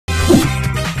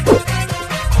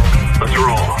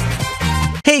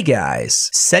Hey guys,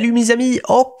 salut mes amis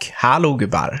och hallå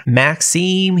gubbar,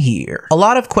 Maxim here. A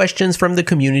lot of questions from the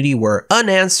community were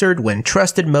unanswered when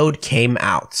Trusted Mode came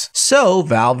out. So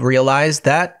Valve realized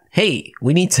that hey,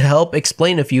 we need to help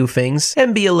explain a few things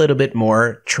and be a little bit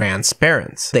more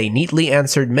transparent. They neatly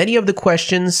answered many of the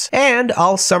questions, and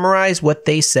I'll summarize what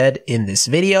they said in this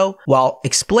video while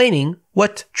explaining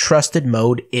what Trusted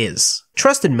Mode is.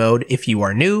 Trusted Mode, if you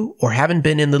are new or haven't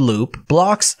been in the loop,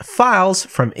 blocks files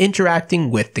from interacting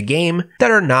with the game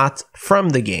that are not from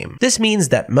the game. This means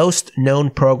that most known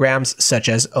programs such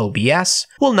as OBS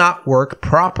will not work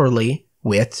properly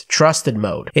with Trusted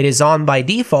Mode. It is on by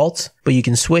default, but you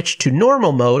can switch to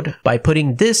normal mode by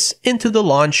putting this into the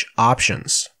launch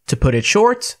options. To put it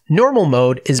short, normal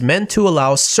mode is meant to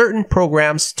allow certain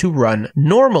programs to run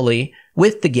normally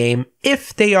with the game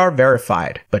if they are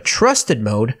verified, but Trusted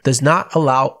Mode does not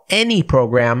allow any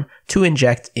program to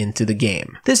inject into the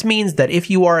game. This means that if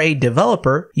you are a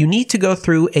developer, you need to go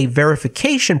through a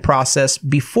verification process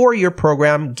before your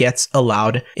program gets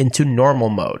allowed into normal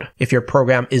mode. If your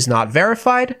program is not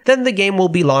verified, then the game will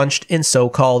be launched in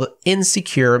so-called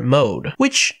insecure mode,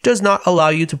 which does not allow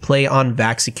you to play on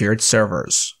VAC-secured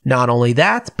servers. Not only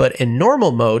that, but in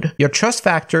normal mode, your trust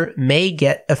factor may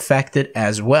get affected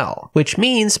as well, which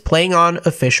means playing on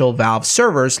official Valve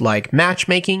servers like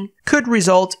matchmaking could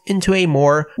result into a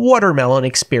more watermelon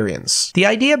experience. The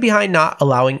idea behind not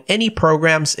allowing any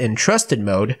programs in Trusted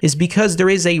Mode is because there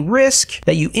is a risk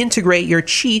that you integrate your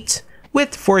cheat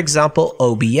with, for example,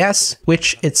 OBS,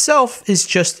 which itself is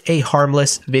just a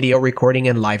harmless video recording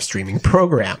and live streaming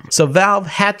program. So Valve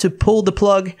had to pull the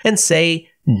plug and say,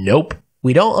 nope,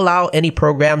 we don't allow any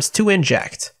programs to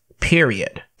inject.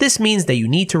 Period. This means that you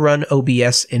need to run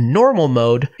OBS in normal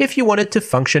mode if you want it to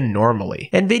function normally.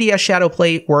 NVIDIA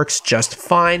Shadowplay works just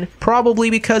fine, probably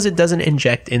because it doesn't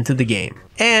inject into the game.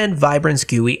 And Vibrance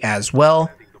GUI as well,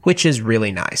 which is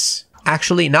really nice.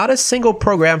 Actually, not a single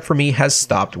program for me has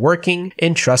stopped working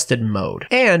in Trusted Mode,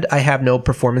 and I have no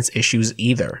performance issues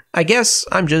either. I guess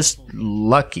I'm just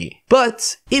lucky.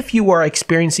 But if you are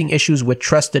experiencing issues with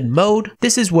Trusted Mode,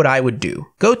 this is what I would do.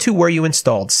 Go to where you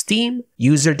installed Steam,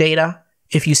 user data.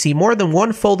 If you see more than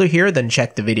one folder here, then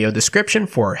check the video description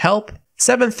for help.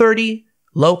 730,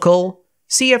 local,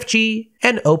 CFG,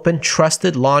 and open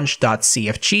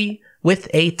trustedlaunch.cfg with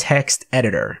a text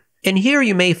editor. In here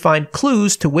you may find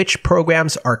clues to which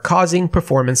programs are causing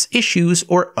performance issues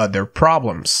or other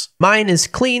problems. Mine is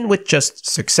clean with just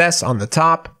success on the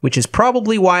top, which is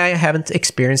probably why I haven't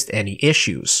experienced any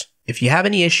issues. If you have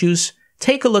any issues,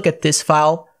 take a look at this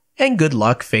file and good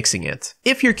luck fixing it.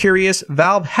 If you're curious,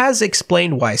 Valve has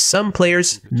explained why some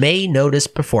players may notice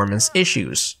performance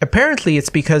issues. Apparently it's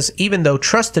because even though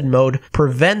Trusted Mode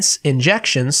prevents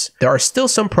injections, there are still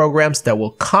some programs that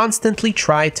will constantly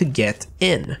try to get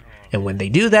in. And when they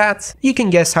do that, you can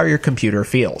guess how your computer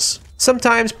feels.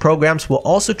 Sometimes programs will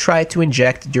also try to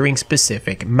inject during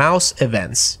specific mouse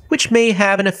events, which may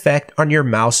have an effect on your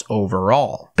mouse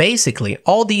overall. Basically,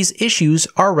 all these issues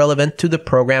are relevant to the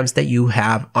programs that you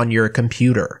have on your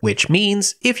computer, which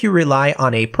means if you rely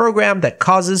on a program that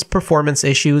causes performance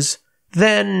issues,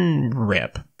 then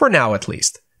RIP. For now at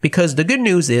least. Because the good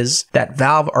news is that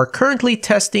Valve are currently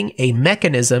testing a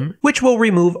mechanism which will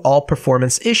remove all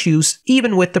performance issues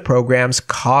even with the programs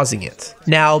causing it.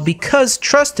 Now, because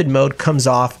Trusted Mode comes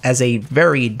off as a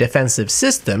very defensive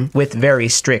system with very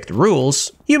strict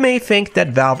rules, you may think that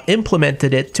Valve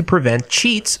implemented it to prevent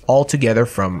cheats altogether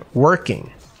from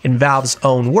working. In Valve's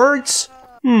own words,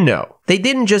 no. They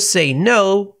didn't just say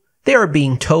no, they are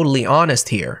being totally honest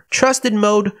here. Trusted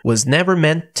Mode was never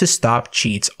meant to stop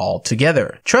cheats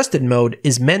altogether. Trusted Mode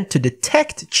is meant to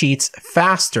detect cheats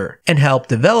faster and help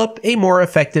develop a more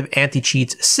effective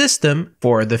anti-cheat system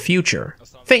for the future.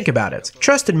 Think about it.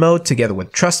 Trusted Mode together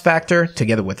with Trust Factor,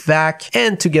 together with VAC,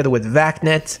 and together with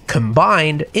VACnet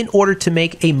combined in order to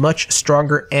make a much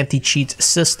stronger anti-cheat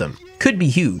system. Could be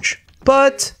huge.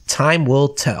 But time will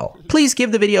tell. Please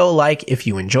give the video a like if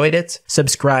you enjoyed it,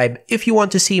 subscribe if you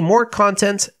want to see more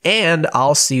content, and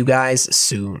I'll see you guys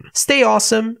soon. Stay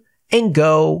awesome and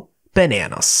go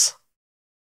bananas.